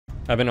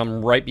Evan,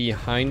 I'm right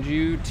behind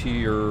you to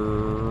your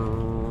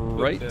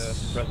right.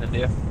 West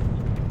India.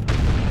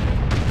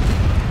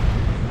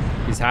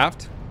 He's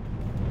halved.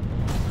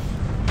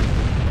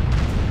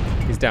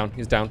 He's down.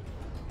 He's down.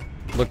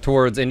 Look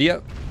towards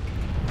India.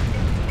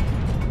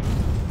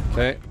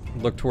 Okay.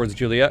 Look towards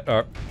Juliet.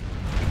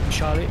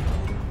 Charlie.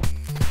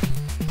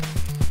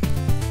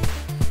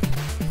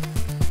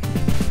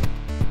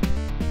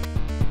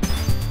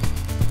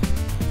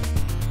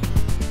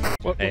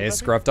 Hey,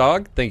 Scruff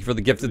Dog. Thank you for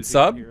the gifted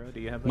sub.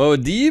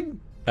 Moadib.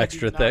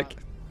 Extra thick.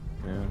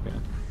 Yeah, okay.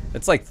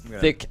 It's like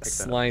thick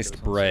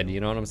sliced bread.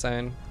 You know what I'm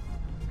saying?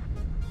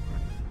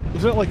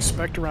 Is it like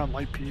spec'd around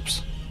light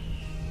peeps?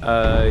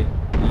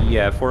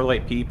 Yeah, 4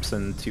 light peeps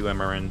and 2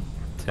 MRN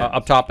 10.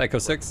 Up top, Echo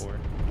 6.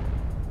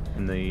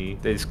 And they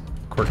just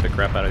quirk the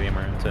crap out of the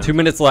MRN 10. 2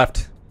 minutes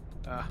left.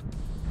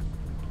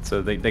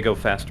 So they go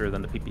faster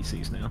than the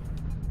PPCs now.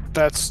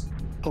 That's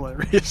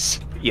hilarious.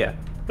 Yeah,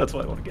 that's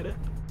why I want to get it.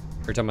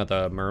 You're talking about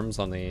the merms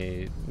on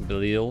the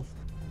Belil?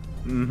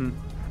 Mm-hmm.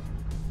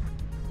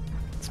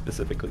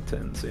 Specifically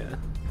 10s, yeah.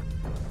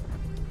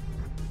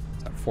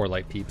 4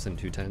 light peeps and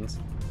 2 10s.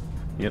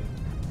 Yep.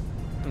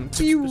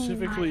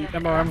 Specifically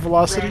MRM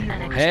velocity.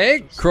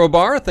 Hey,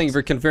 Crowbar, thank you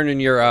for confirming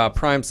your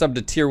Prime sub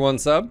to Tier 1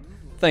 sub.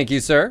 Thank you,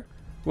 sir.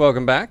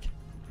 Welcome back.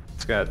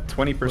 It's got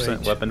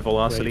 20% weapon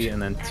velocity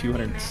and then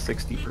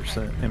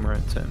 260%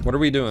 MRN 10. What are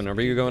we doing? Are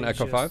we going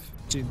Echo 5?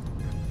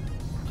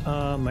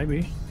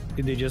 Maybe.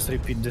 Did they just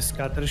repeat the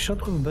scatter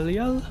shot with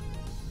Belial?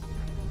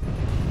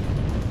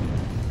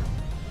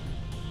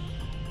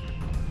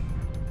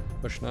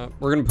 Pushing up.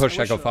 We're gonna push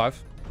Echo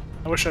 5.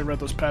 I wish I'd read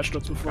those patch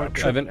notes before I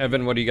tried.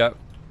 Evan, what do you got?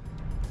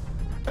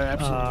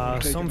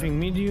 Something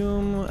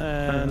medium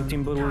and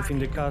Timberwolf in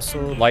the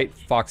castle. Light,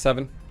 Fox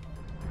 7.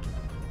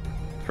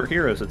 For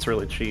heroes, it's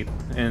really cheap,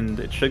 and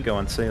it should go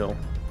on sale.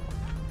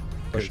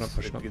 Pushing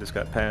up. You just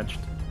got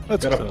patched.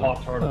 That's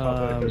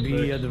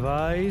Be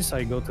advised,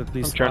 I got at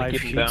least 5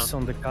 hits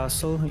on the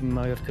castle in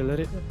my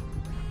artillery.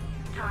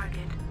 Target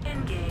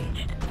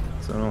engaged.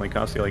 So it only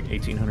costs you like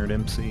 1800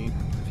 MC.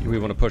 Do we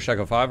want to push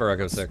Echo 5 or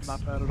Echo 6?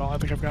 Not bad at all. I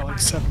think I've got like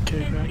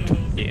 7k back.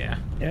 Yeah.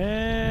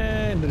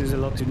 And there is a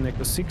lot in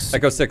Echo 6.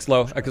 Echo 6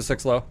 low. Echo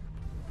 6 low.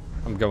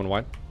 I'm going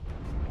wide.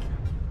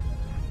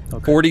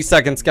 Okay. 40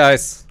 seconds,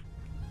 guys.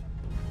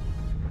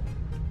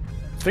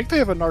 I think they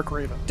have a Narc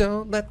Raven.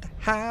 Don't let the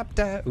hype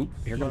die. Oop,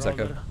 here comes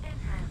Echo.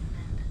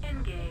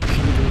 Engaged.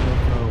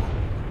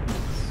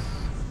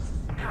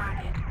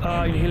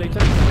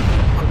 Inhalator.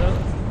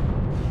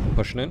 I'm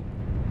pushing in.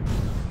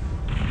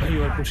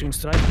 You are pushing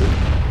strike.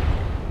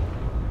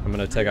 I'm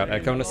gonna take out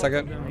Echo in a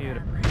second.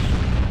 Here.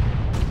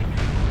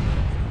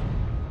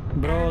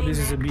 Bro, this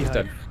is a beehive. He's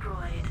dead.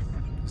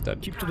 He's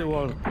dead. Keep to the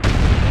wall.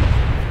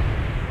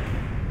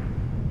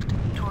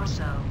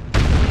 Torso.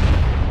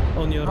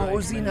 On your right. Oh,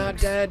 is he not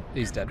dead?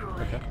 He's dead.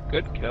 Okay.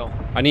 Good kill.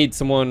 I need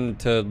someone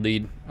to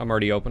lead. I'm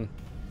already open.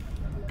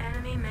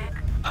 Enemy mech.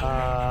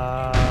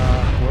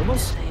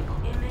 Werewolves?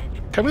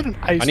 Image. Come in and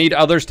ice. I need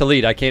others to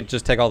lead. I can't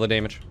just take all the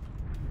damage.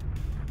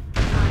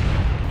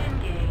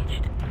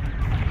 Engaged.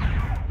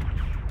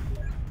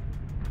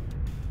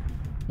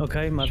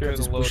 Okay, Matt Sure,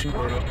 is the load pushing.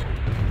 portal.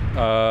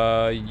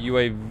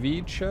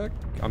 UAV check.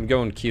 I'm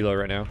going Kilo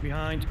right now.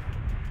 Behind.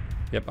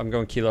 Yep, I'm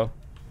going Kilo.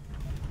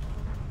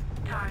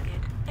 Target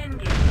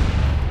engaged.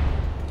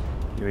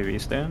 UAV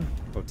stand.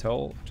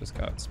 Hotel just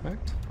got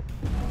smacked.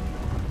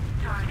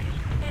 Target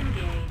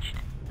engaged.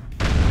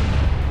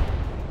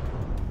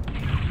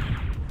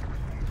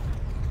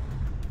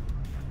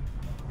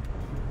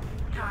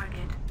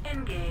 Target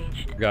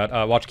engaged.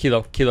 Got watch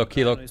Kilo.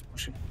 Kilo. Is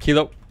pushing.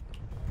 Kilo.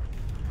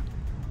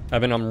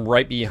 Evan, I'm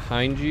right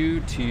behind you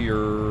to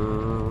your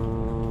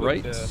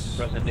right. West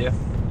India.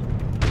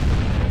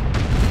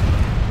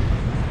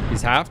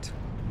 He's halved.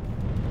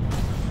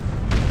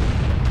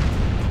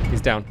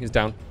 He's down. He's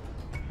down.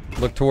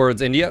 Look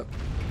towards India.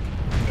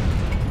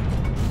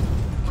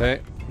 Okay.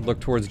 Look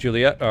towards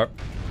Juliet.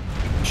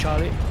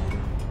 Charlie.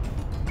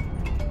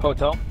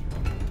 Hotel.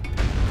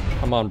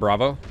 I'm on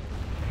Bravo.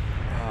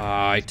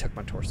 I took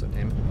my torso,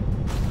 damn it.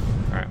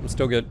 Alright, I'm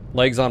still good.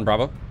 Legs on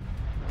Bravo.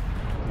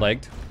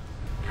 Legged.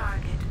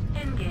 Target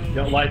engaged.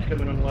 Got lights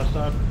coming on the left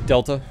side.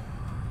 Delta.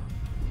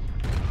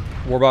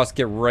 Warboss,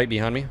 get right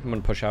behind me. I'm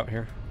gonna push out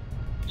here.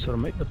 Sorry,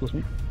 mate, that was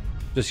me.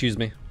 Just use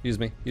me. Use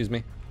me. Use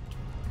me.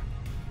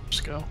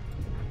 Just go.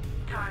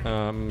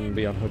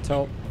 Be on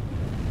Hotel.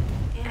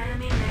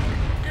 Enemy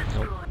mech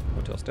destroyed. Nope.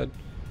 Hotel's dead.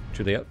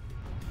 Juliet.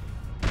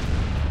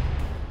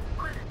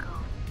 Critical.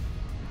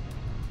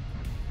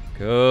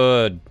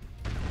 Good.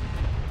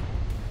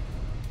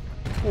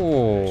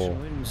 Oh.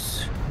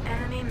 Wins.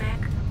 Enemy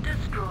mech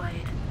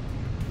destroyed.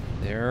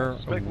 There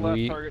Spec left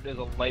we... target is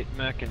a light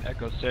mech and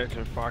Echo 6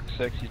 or Fox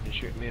 6. He's been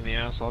shooting me in the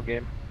ass all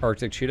game.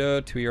 Arctic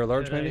Cheetah, 2-year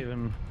large, maybe?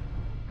 Raven.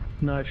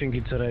 No, I think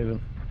it's a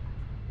Raven.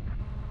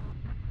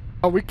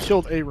 Oh, we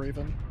killed a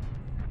Raven.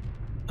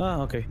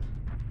 Ah, okay.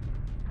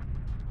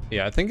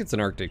 Yeah, I think it's an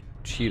Arctic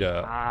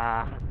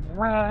Cheetah.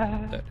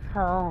 Dead.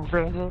 Oh.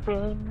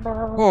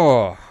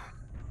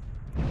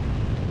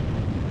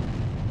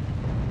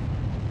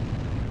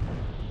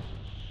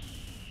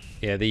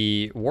 Yeah,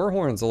 the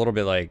Warhorn's a little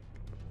bit like,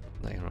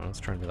 I don't know, it's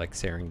trying to be like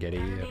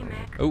Serengeti. I don't know.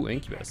 Oh,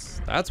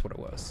 Incubus. That's what it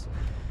was.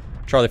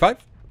 Charlie 5.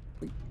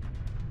 I'm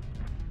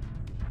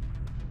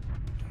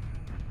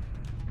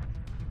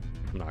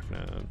not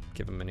going to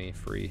give him any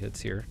free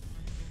hits here.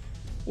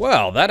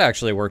 Well, that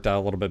actually worked out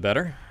a little bit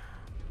better.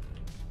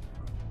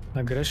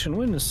 Aggression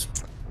wins.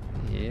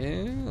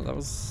 Yeah, that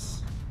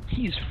was...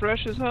 He's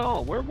fresh as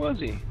hell. Where was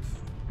he?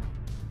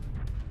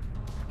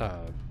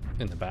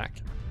 In the back.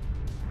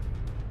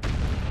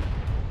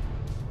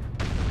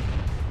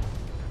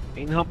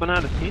 Ain't helping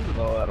out his team with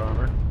all that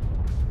armor.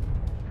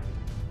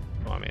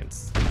 Well, I mean,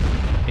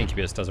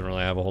 Incubus doesn't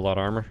really have a whole lot of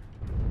armor.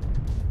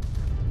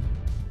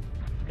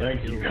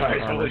 Thank you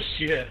guys. Holy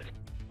shit.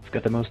 It's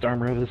got the most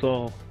armor of us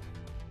all.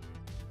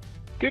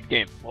 Good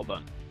game. Well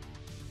done.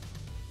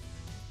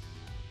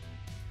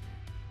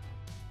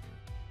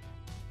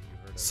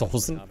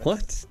 Souls and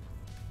what?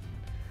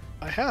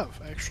 I have,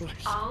 actually.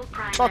 All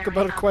Talk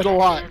about it quite a primary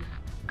lot.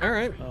 All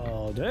right.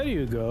 Oh, there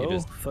you go. You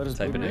just First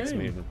type in game.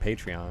 exclamation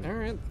Patreon. All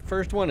right.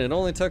 First one. It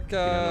only took know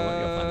what,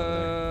 you'll find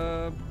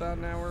over about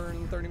an hour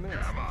and 30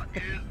 minutes.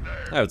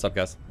 Hi, what's up,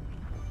 guys?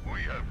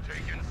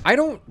 I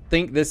don't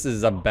think this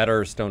is a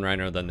better Stone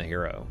Rhino than the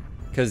Hero.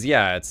 Because,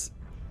 yeah, it's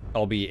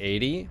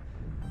LB80,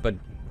 but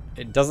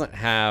it doesn't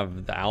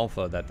have the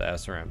alpha that the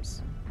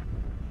SRMs.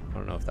 I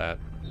don't know if that...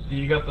 So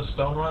you got the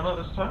Stone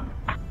Rhino this time?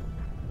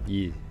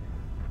 Yeah.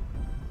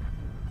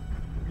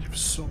 We have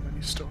so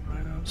many stone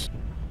rhinos.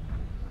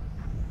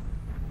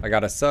 I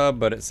got a sub,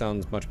 but it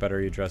sounds much better.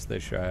 You addressed the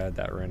issue. I had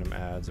that random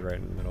ads right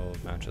in the middle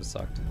of matches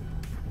sucked.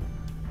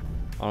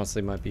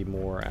 Honestly, might be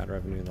more ad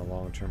revenue in the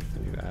long term with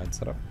the new ad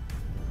setup.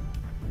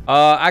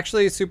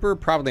 Actually, super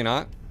probably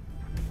not.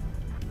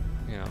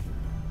 You know,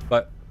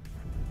 but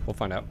we'll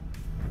find out.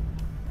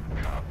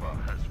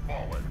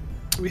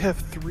 We have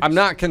 3. I'm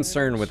not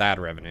concerned with ad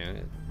revenue.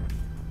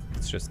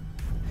 It's just,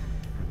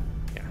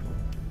 yeah.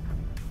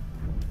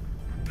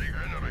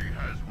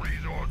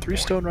 3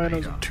 stone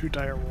rhinos and 2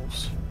 dire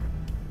wolves.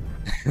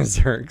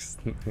 Zergs.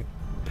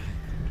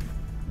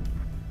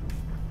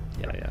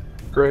 Yeah.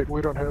 Great,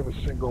 we don't have a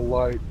single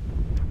light.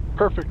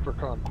 Perfect for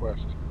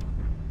conquest.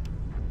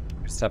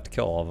 Just have to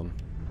kill all of them.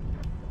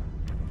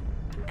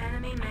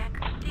 Enemy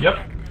mech Yep.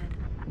 detected.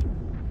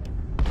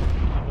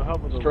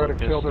 Let's try to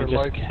kill their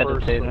lights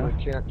first so they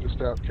can't just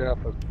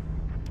outcap us.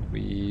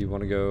 We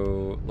want to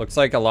go. Looks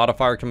like a lot of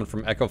fire coming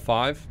from Echo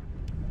 5.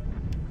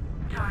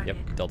 Target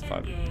Yep, Delta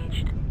 5.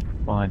 engaged.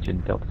 Launch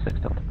in Delta 6,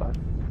 Delta 5.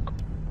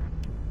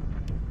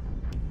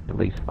 At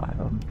least 5 of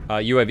them.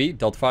 UAV,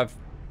 Delta 5.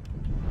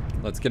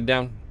 Let's get it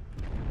down.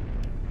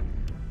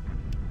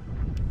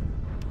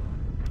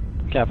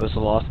 Cap is a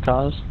lost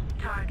cause.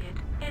 Target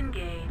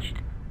engaged.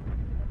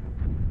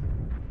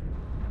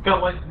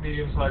 Got light to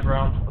medium side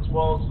ground, as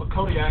well as the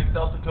Kodiak,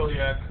 Delta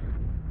Kodiak.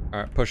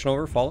 Alright, pushing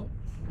over, follow.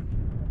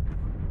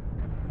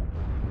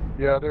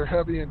 Yeah, they're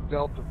heavy in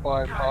Delta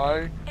 5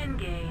 high.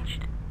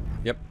 Engaged.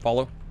 Yep,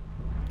 follow.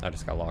 I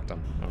just got locked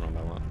on. I don't know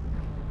about what.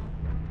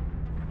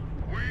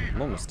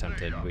 I'm almost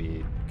tempted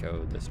we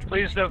go this direction.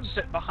 Please don't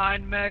sit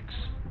behind mechs.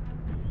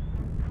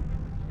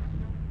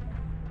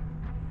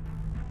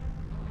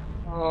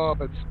 Oh,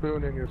 but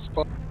spooning is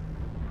fun.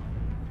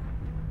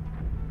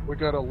 We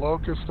got a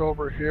Locust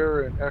over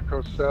here in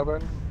Echo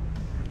 7.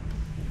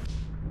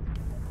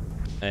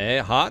 Hey,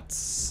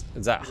 Hots.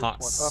 Is that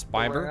Hot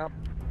Spider?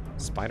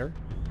 Spider?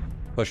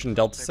 Pushing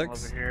Delta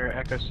 6. Over here,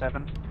 Echo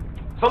 7.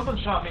 Something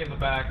shot me in the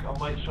back. A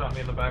light shot me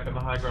in the back on the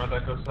high ground,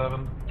 Echo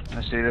 7.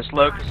 I see this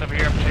locust over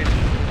here. I'm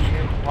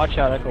chasing. Watch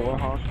out, Echo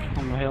Warhawk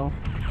on the hill.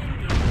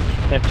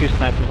 They have 2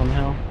 snipers on the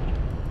hill.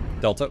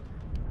 Delta.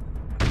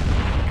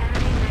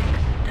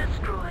 Enemy mech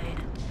destroyed.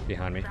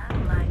 Behind me.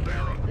 Satellite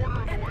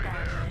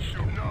established.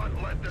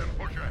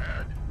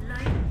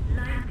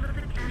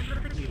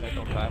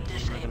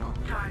 Amplification.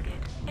 Target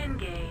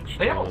engaged.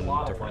 They have a Going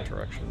lot of different lights.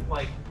 direction.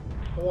 Like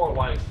 4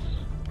 lights.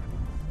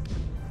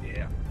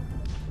 Yeah.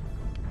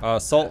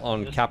 Assault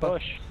on Just Kappa.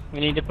 push. We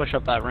need to push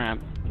up that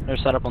ramp. They're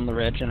set up on the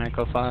ridge in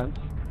Echo 5.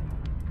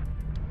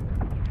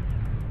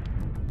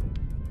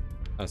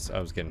 I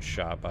was getting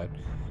shot by.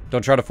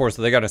 Don't try to force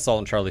it. They got assault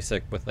on Charlie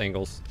 6 with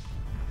angles.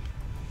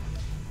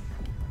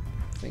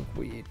 I think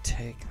we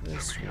take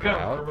this You got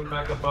route. Urban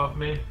back above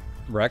me.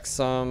 Rex,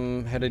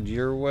 headed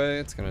your way.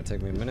 It's gonna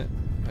take me a minute.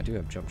 I do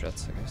have jump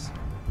jets, I guess.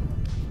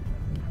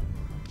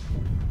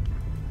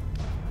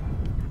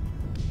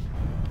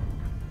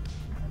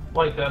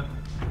 Light dead.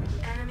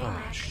 Enemy Oh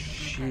mech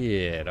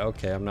shit.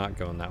 Okay, I'm not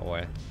going that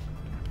way.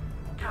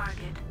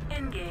 target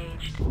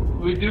engaged.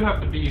 We do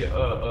have to be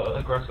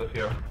aggressive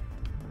here.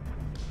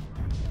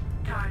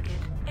 Target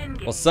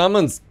engaged. Well,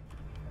 someone's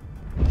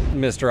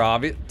Mr.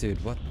 Obvious.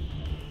 Dude, what?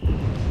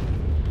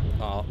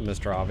 Oh,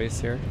 Mr.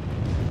 Obvious here.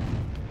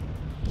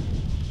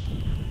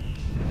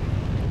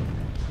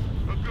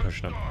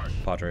 Pushing up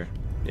Padre.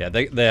 Yeah,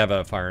 they have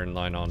a firing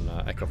line on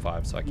Echo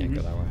 5, so I can't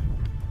go that way.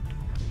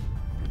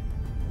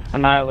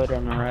 Annihilator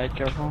on the right,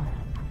 careful.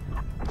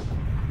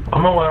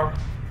 I'm aware.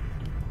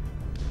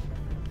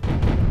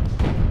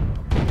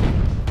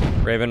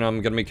 Raven,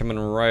 I'm gonna be coming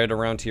right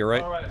around to your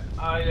right. Alright,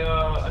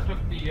 I took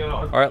the,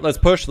 Alright, let's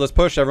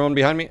push, everyone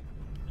behind me.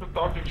 Took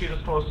Dr.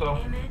 Cheetah's torso.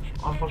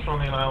 I'm pushing on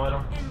the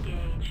Annihilator.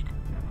 Engaged.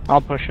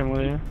 I'll push him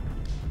with you.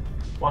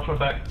 Watch my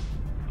back.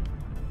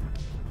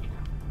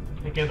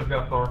 He can't have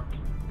got Thor.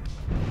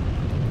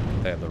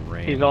 They have the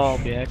range. He's all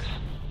LB80-X.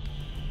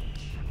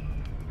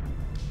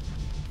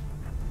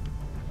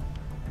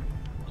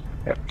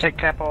 Yep, take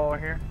Cap over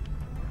here.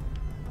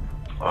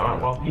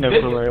 Alright, well, No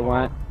clue where he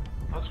went.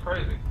 That's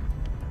crazy.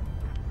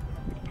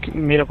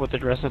 Meet up with the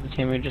rest of the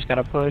team, we just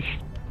gotta push.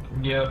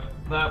 Yeah,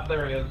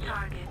 there he is.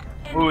 Target.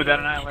 Ooh, that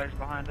Annihilator's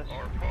behind us.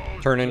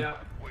 Turning. Yeah,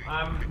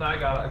 I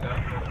got it.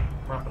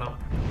 Wrapping up.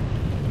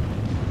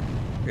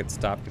 I could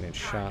stop getting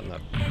shot in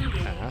the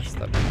ass.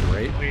 That'd be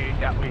great. We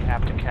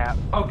have to cap.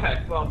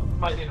 Okay, well,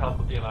 might need help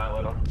with the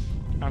Annihilator.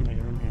 I'm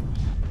here.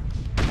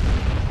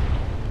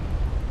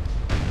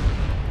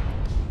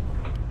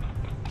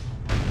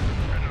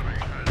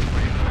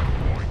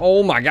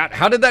 Oh my god,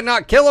 how did that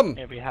not kill him?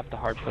 Yeah, we have to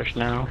hard push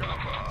now.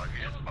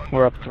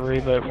 We're up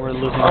 3, but we're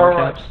losing our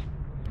caps.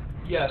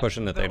 Yes.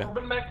 Pushing the Theta.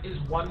 Urban Mech is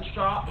one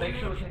shot. Make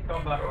sure to take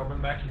on that Urban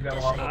Mech. You've got a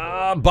lot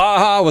more.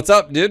 Baja, what's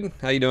up, dude?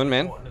 How you doing,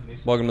 man?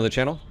 Welcome to the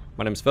channel.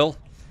 My name's Phil.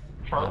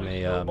 I'm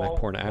a mech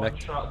porn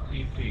addict.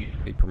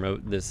 We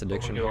promote this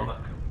addiction here.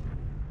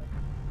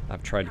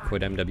 I've tried to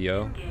quit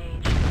MWO.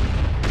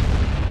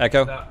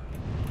 Echo?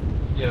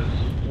 Yes,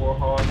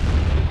 Warhawk is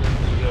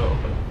in the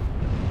open.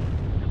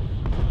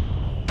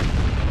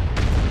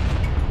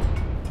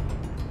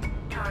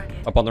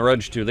 Up on the road,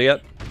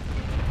 Juliet.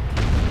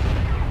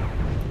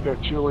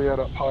 Got Juliet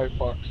up high,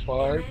 Fox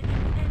 5.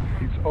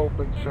 He's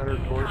open, center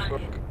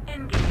torso.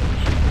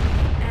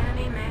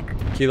 Enemy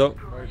mech. Kilo.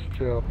 Nice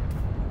job.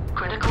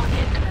 Critical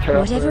hit.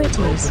 Whatever it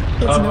is,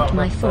 it's not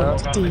my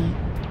fault, D.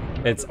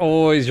 It's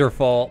always your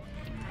fault.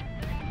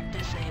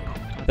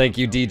 Disabled. Thank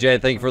you,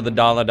 DJ. Thank you for the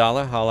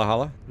 $. Holla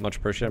holla. Much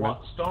appreciated, man.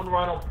 Stone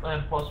Rhino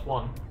and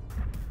 +1.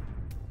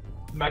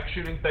 Mech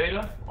shooting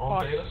Theta.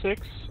 On Theta.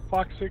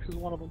 Fox 6 is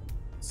one of them.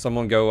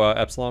 Someone go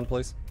Epsilon,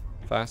 please.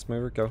 Fast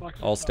mover, go.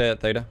 I'll stay at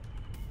Theta.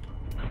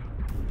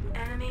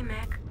 Enemy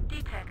mech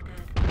detected.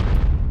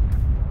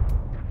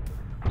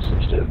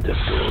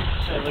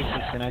 It looks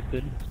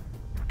disconnected.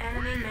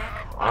 Enemy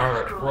mech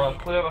Alright, destroyed. well,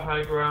 clear the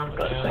high ground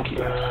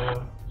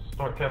and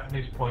start capping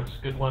these points.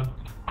 Good one.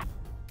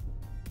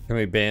 Can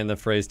we ban the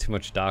phrase too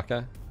much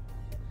DACA?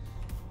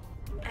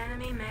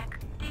 Enemy mech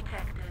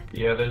detected.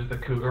 Yeah, there's the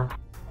Cougar.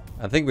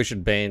 I think we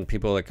should ban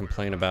people that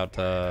complain about,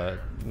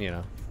 you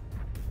know.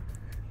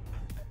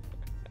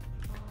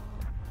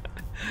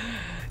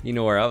 You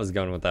know where I was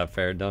going with that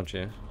fair, don't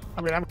you?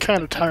 I mean, I'm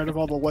kind of tired of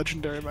all the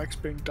legendary mechs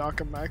being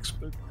DACA mechs,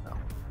 but you know,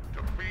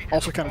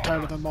 also kind of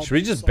tired of them all. Should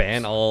we just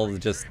ban all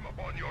just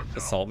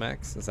assault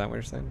mechs? Is that what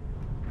you're saying?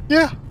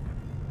 Yeah.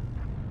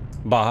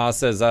 Baja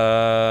says,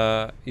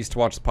 used to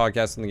watch the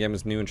podcast when the game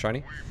was new and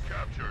shiny.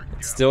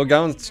 It's still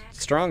going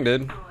strong,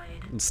 dude.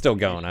 It's still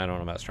going. I don't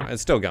know about strong.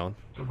 It's still going.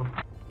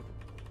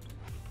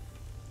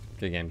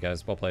 Good game,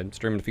 guys. Well played.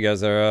 Streaming if you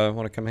guys are,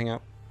 want to come hang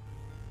out.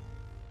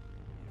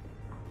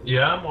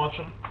 Yeah, I'm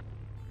watching.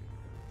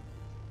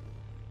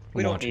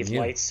 We don't need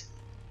lights.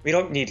 We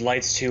don't need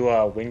lights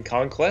to win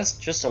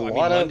Conquest. Just a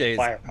lot of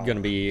firepower. Gonna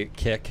be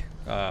kick.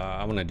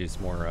 I want to do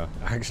some more.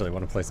 I actually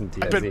want to play some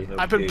DMZ.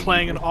 I've been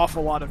playing an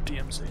awful lot of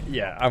DMZ.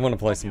 Yeah, I want to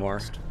play some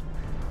more.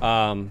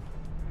 I've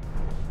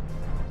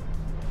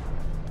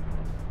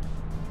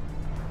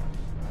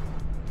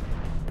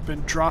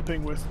been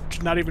dropping with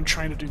not even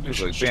trying to do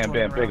missions, just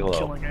going around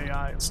killing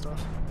AI and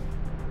stuff.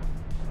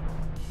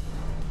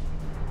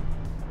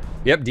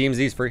 Yep,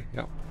 DMZ's free.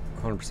 Yep,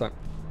 100%.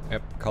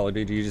 Yep, Call of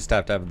Duty. You just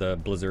have to have the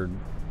Blizzard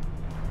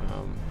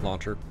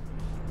launcher.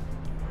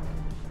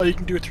 Oh, you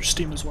can do it through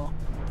Steam as well.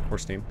 Or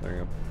Steam. There you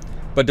go.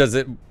 But does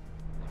it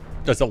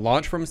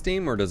launch from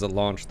Steam or does it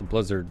launch the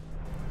Blizzard?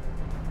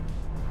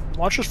 It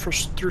launches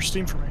through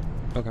Steam for me.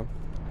 Okay.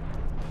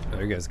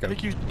 There you guys go. I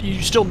think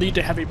you still need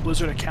to have a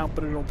Blizzard account,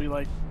 but it'll be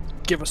like,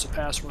 give us a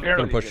password.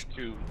 Gonna push.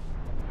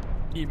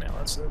 Email.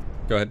 That's it.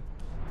 Go ahead.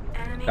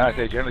 I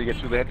say generally get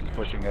 2 hits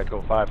pushing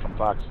Echo 5 from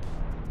Fox.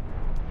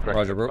 Correct.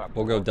 Roger, bro.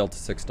 We'll go Delta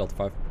 6, Delta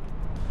 5.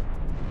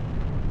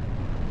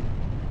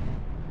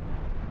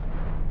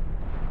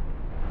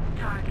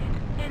 Target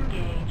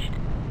engaged.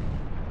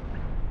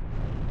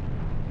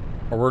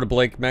 Aurora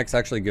Blake mech's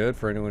actually good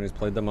for anyone who's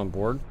played them on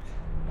board.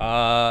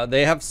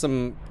 They have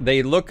some.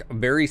 They look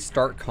very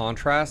stark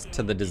contrast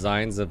to the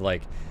designs of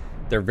like.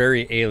 They're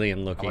very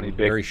alien looking,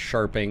 very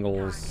sharp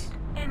angles.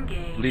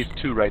 At least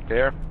 2 right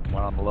there.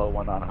 One on the low,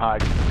 one on high.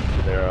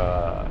 To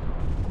their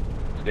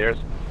stairs.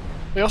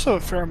 They also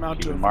have a fair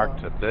amount of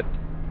marked. That's it.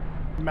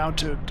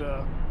 Mounted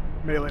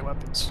melee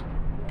weapons.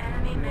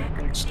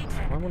 Big stuff.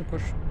 I want to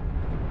push.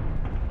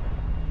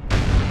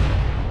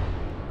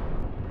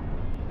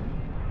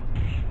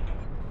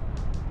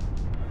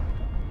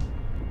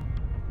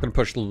 Gonna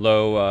push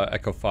low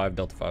Echo 5,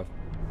 Delta 5.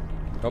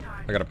 Oh,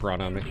 I got a prawn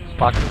on me.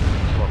 Fox is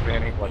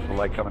fanning. What's the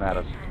light coming at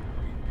us?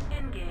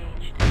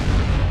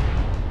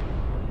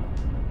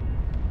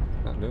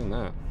 Not doing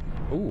that.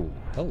 Ooh,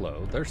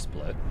 hello. They're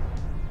split.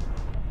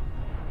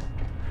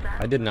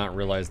 I did not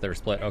realize they're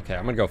split. Okay,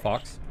 I'm gonna go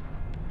Fox.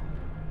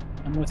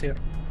 I'm with you.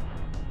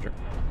 Sure.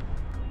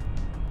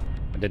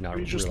 I did not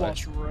We realize. just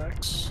lost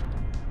Rex.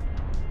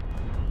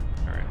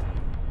 Alright.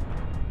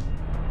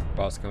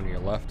 Boss going to your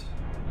left.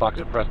 Fox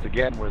it pressed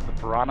again. Where's the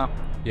Piranha?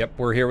 Yep,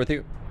 we're here with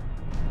you.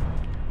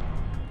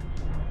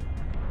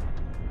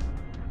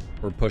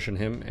 We're pushing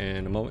him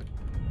in a moment.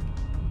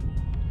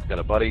 Got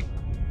a buddy.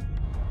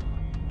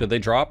 Did they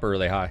drop or are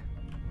they high?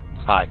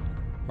 High.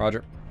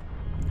 Roger.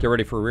 Get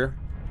ready for rear.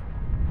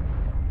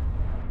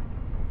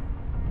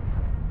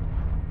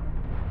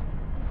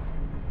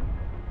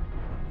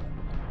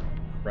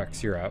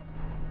 Rex, you're out.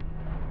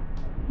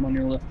 I'm on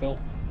your left, Phil.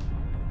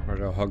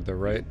 Roger, hug the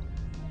right.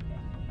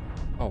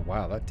 Oh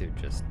wow, that dude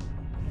just...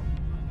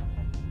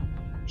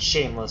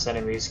 Shameless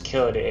enemies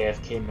killed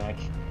AFK mech.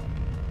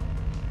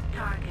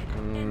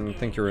 I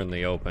think you're in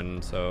the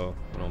open, so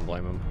I don't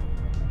blame him.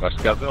 Rush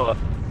Godzilla.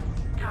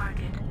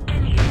 Target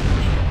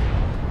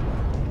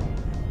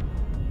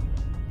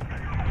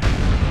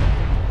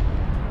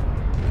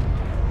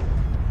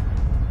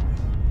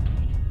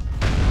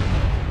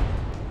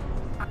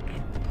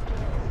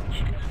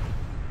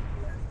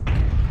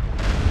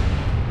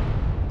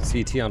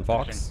CT on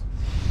Fox.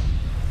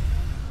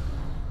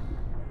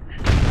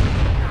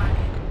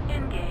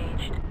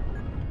 engaged.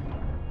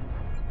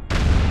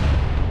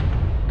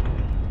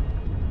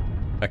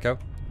 Echo.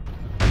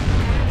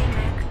 Enemy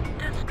mech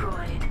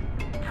destroyed.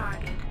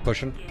 Target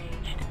Pushing.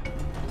 engaged.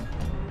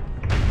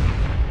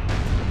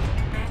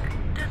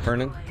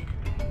 Turning.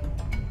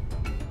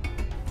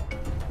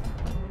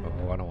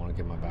 Oh, I don't want to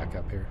get my back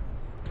up here.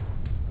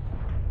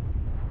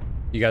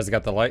 You guys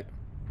got the light?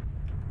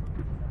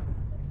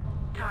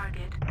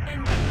 Target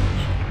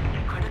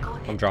engaged. Critical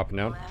I'm dropping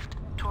down. left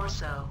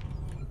torso.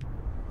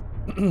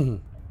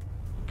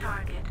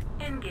 Target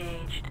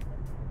engaged.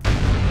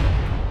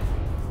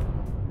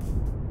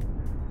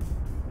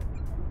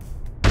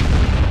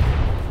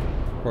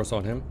 Course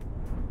on him.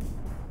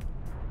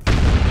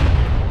 Enemy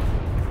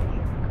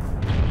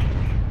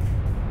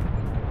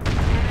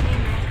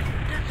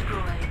mech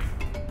destroyed.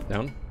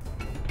 Down.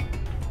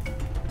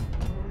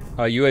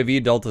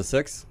 UAV Delta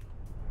 6.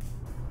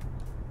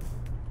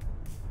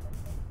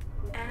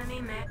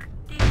 Enemy mech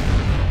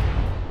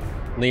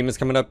Liam is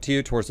coming up to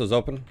you. Torso's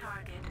open.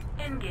 target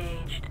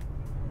engaged.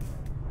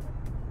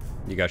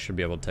 You guys should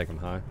be able to take him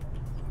high.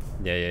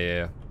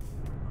 Yeah.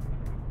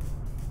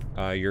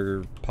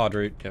 Your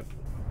Padre. Yep.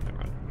 Never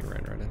mind. You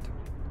ran right into him.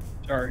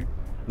 Sorry.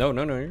 No.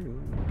 You're,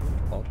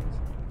 apologize.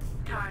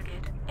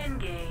 Target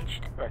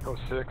engaged. Echo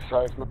 6,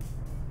 seismic.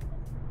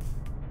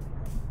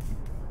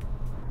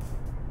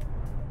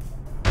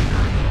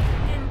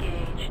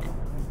 Engaged.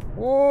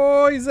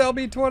 Oh, he's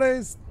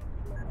LB20s.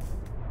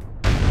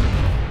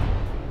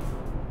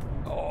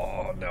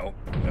 Oh, no.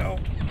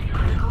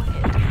 Critical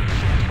hit.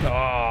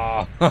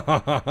 Ah.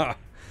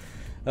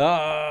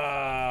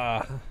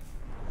 Ah.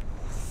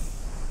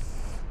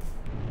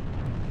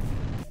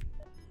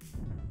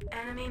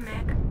 Enemy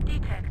mech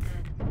detected.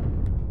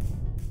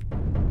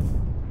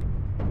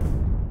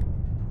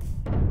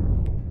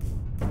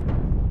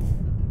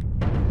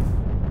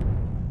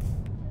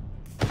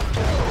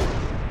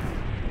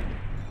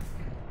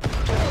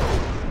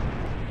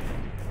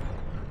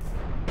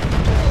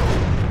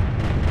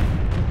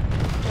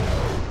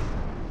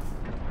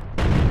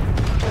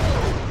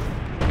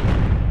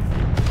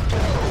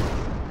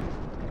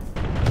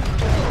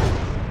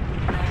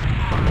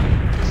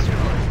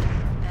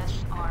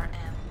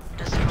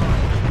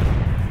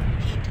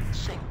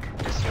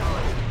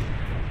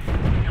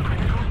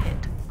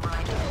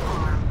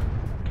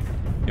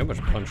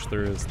 Punch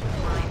through his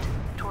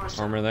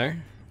armor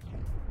there.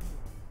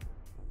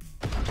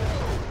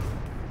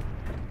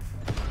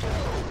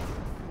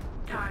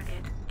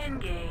 Target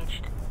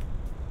engaged.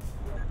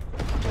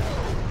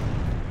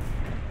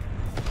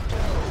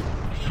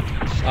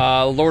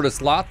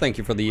 Lourdes Lot, thank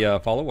you for the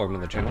follow. Welcome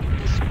to the channel.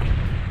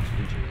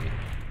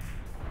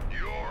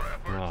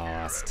 Oh,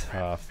 that's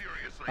tough.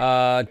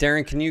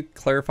 Darren, can you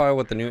clarify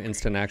what the new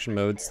instant action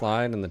mode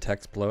slide and the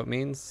text below it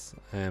means?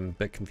 I'm a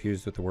bit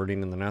confused with the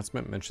wording in the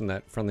announcement. Mentioned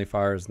that friendly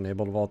fire is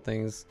enabled of all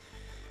things,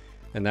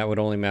 and that would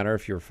only matter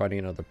if you were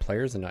fighting other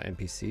players and not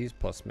NPCs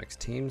plus mixed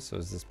teams. So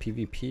is this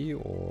PvP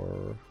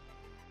or...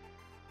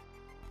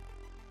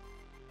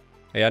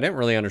 Yeah, I didn't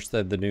really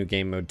understand the new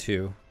game mode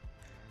too.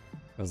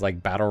 It was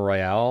like Battle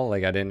Royale.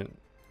 Like I didn't...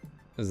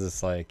 Is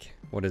this like...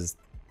 What is...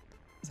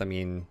 Does that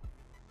mean...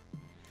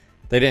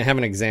 They didn't have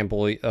an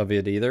example of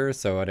it either,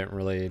 so I didn't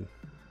really...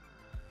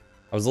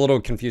 I was a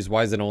little confused.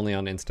 Why is it only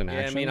on instant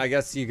action? I mean, I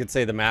guess you could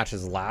say the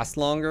matches last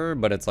longer,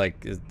 but it's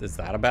like, is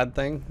that a bad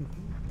thing?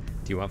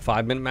 Do you want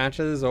 5-minute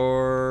matches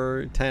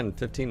or 10,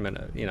 15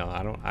 minute? You know,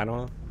 I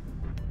don't.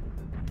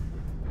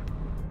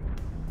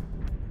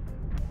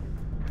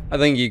 I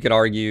think you could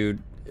argue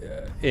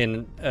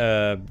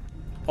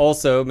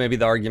also maybe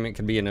the argument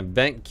could be an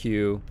event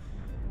queue.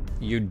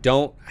 You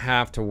don't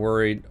have to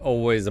worry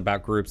always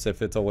about groups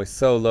if it's always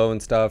solo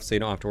and stuff, so you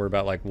don't have to worry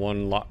about like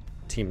one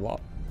team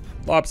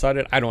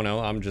lopsided. I don't know.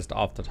 I'm just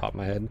off the top of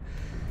my head.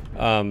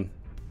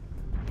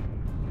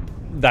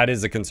 That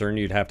is a concern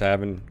you'd have to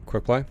have in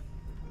quick play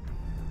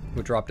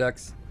with drop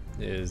decks.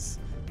 Is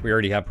we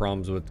already have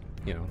problems with,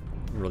 you know,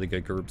 really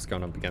good groups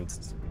going up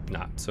against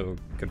not so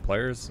good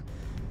players.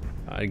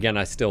 Again,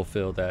 I still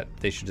feel that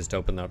they should just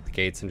open up the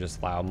gates and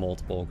just allow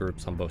multiple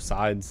groups on both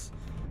sides.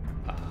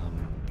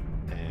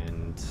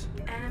 And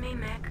enemy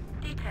mech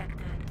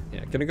detected.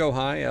 Yeah, gonna go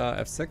high,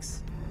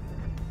 F6.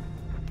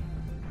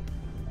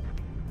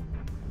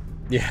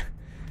 Yeah.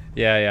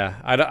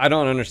 I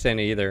don't understand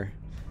it either.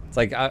 It's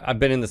like I've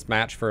been in this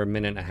match for a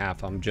minute and a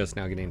half. I'm just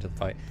now getting into the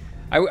fight.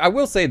 I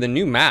will say the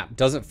new map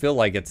doesn't feel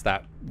like it's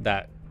that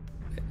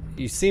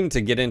you seem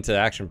to get into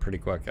action pretty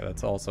quick.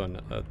 That's also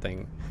a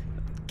thing.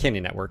 Candy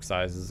network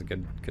size is a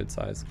good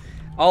size.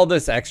 All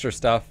this extra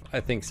stuff I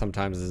think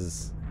sometimes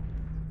is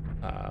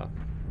a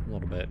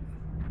little bit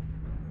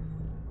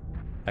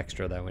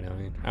extra that we know.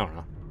 I don't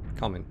know.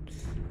 Comment.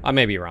 I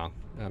may be wrong.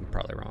 I'm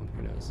probably wrong.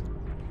 Who knows?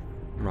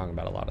 I'm wrong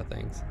about a lot of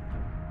things.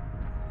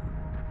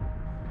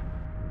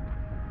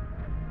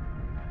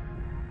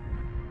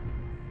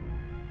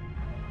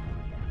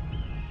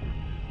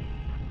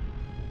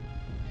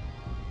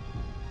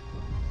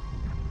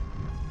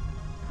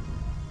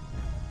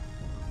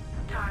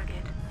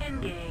 Target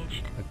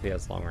engaged. If he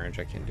has long range,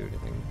 I can't do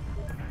anything.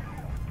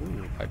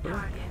 Ooh, Piper.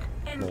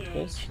 Target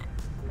Multiples. engaged.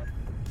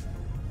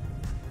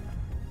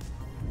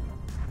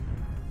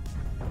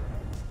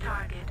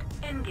 Target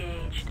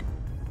engaged.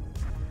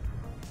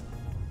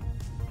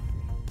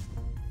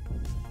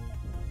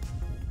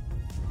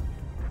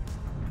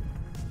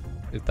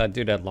 If that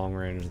dude had long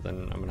range,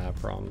 then I'm gonna have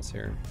problems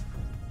here.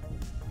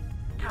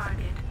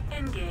 Target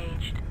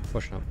engaged.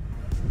 Pushing up.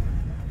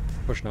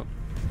 Pushing up.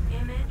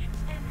 Image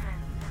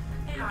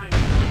enhanced. Target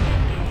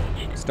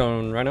engaged.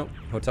 Stone Rhino,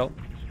 hotel.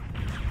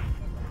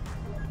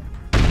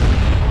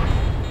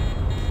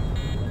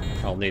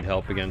 I'll need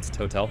help against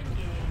hotel.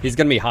 He's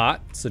gonna be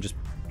hot, so just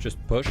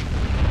push.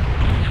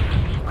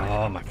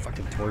 Oh, my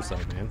fucking torso,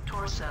 man.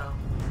 Torso.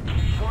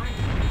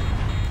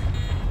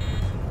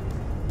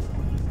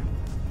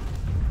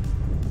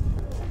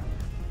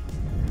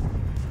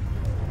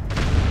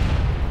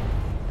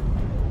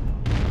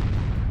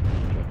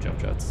 Jump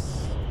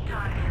jets.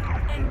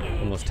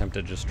 Almost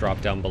tempted to just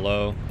drop down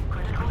below.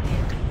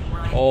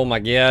 Oh my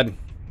god.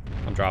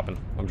 I'm dropping.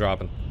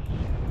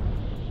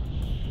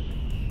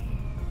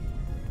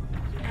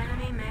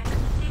 Enemy mech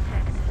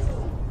detected.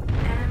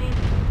 Enemy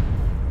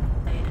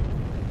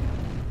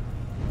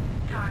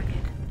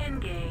target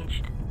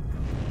engaged.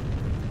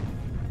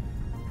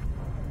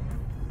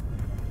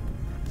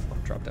 Oh,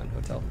 drop down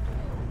hotel.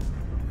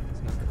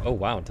 It's not good. Oh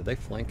wow, did they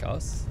flank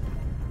us?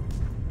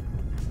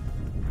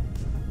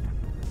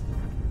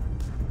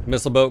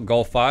 Missile boat,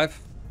 Gulf 5.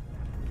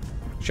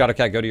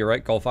 Shadowcat, go to your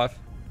right, Gulf 5.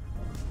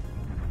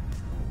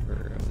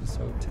 Where is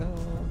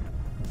hotel?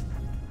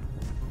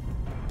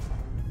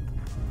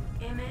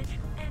 Image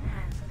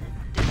enhancement.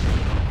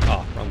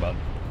 Oh, wrong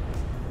button.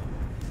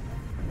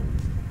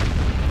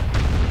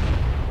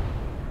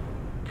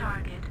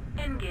 Target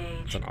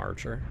engaged. It's an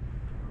archer.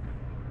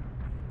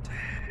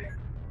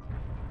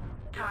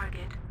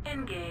 Target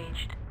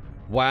engaged.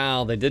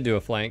 Wow, they did do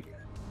a flank.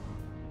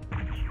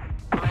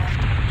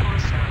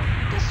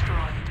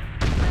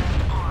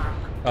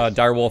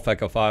 Direwolf,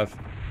 Echo 5.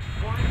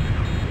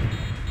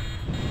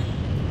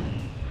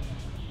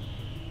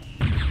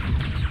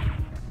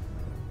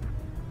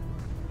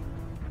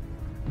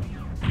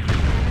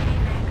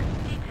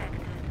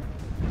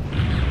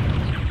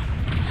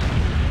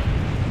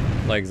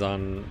 Legs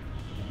on.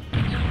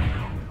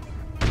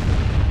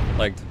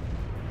 Legged.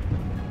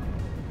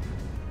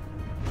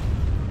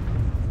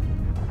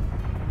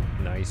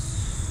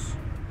 Nice.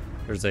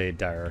 There's a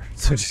dire,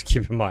 so just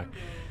keep in mind.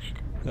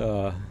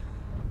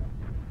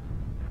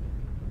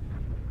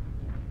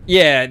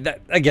 Yeah,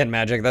 again,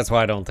 magic. That's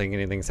why I don't think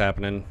anything's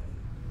happening.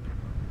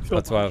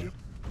 That's why.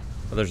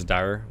 Oh, there's a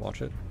dire.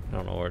 Watch it. I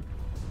don't know where.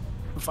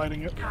 I'm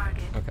fighting it.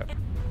 Okay.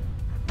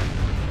 Can't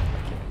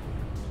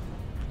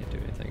do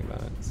anything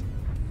about it.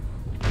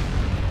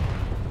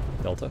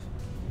 Delta.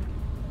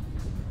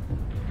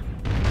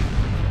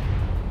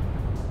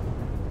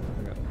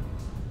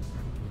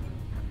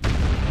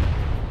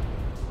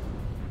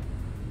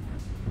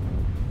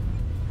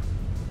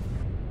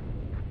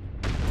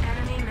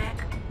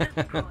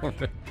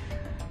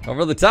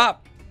 Over the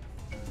top.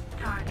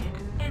 Target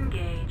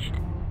engaged.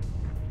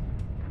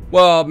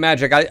 Well,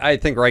 magic. I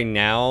think right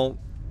now.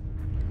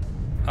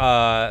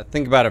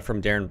 Think about it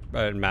from Darren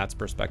and Matt's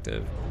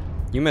perspective.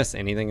 You mess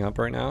anything up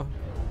right now.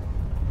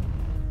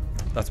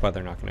 That's why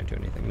they're not going to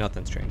do anything.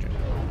 Nothing's changing.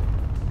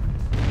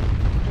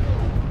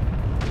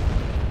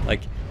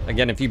 Like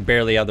again, if you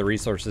barely have the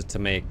resources to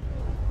make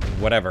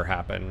whatever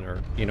happen,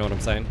 or you know what I'm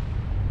saying.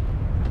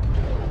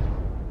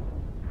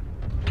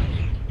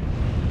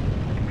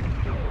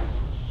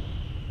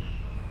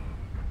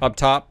 Up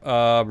top,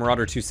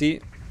 Marauder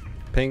 2C,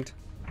 pinged.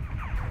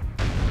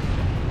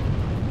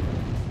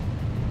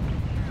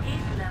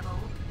 Heat level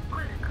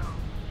critical.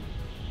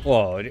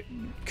 Whoa, it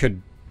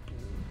could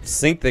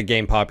sink the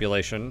game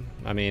population.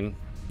 I mean,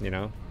 you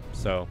know,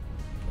 so.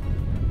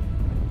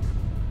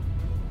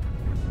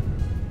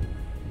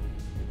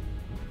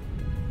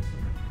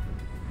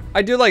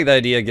 I do like the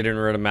idea of getting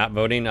rid of map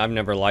voting. I've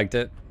never liked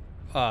it.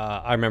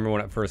 I remember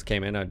when it first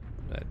came in, I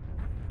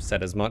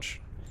said as much.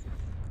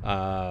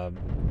 But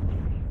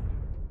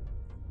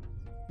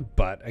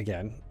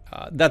again,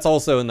 that's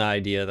also in the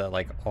idea that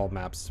like all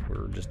maps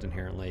were just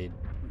inherently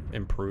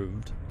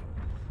improved.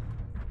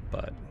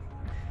 But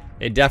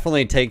it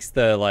definitely takes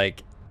the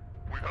like,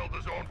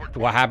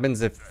 what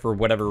happens if for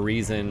whatever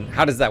reason,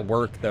 how does that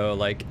work though?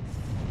 Like,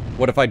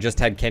 what if I just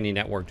had Kenny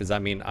Network? Does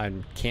that mean I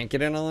can't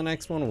get in on the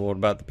next one? Or what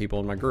about the people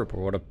in my group?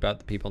 Or what about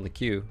the people in the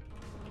queue?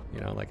 You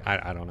know, like,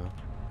 I don't know.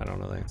 I don't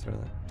know the answer to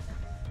that.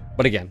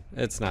 But again,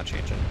 it's not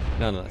changing.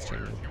 None of that's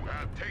changing. You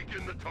have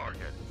taken the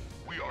target.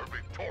 We are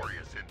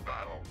victorious in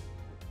battle.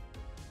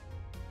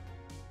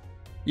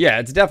 Yeah,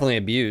 it's definitely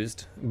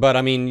abused. But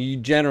I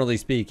mean, generally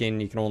speaking,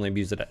 you can only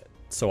abuse it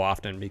so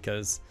often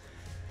because,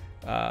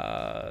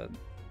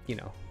 you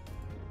know,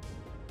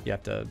 you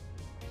have to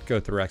go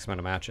through X amount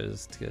of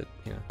matches to get,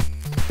 you know.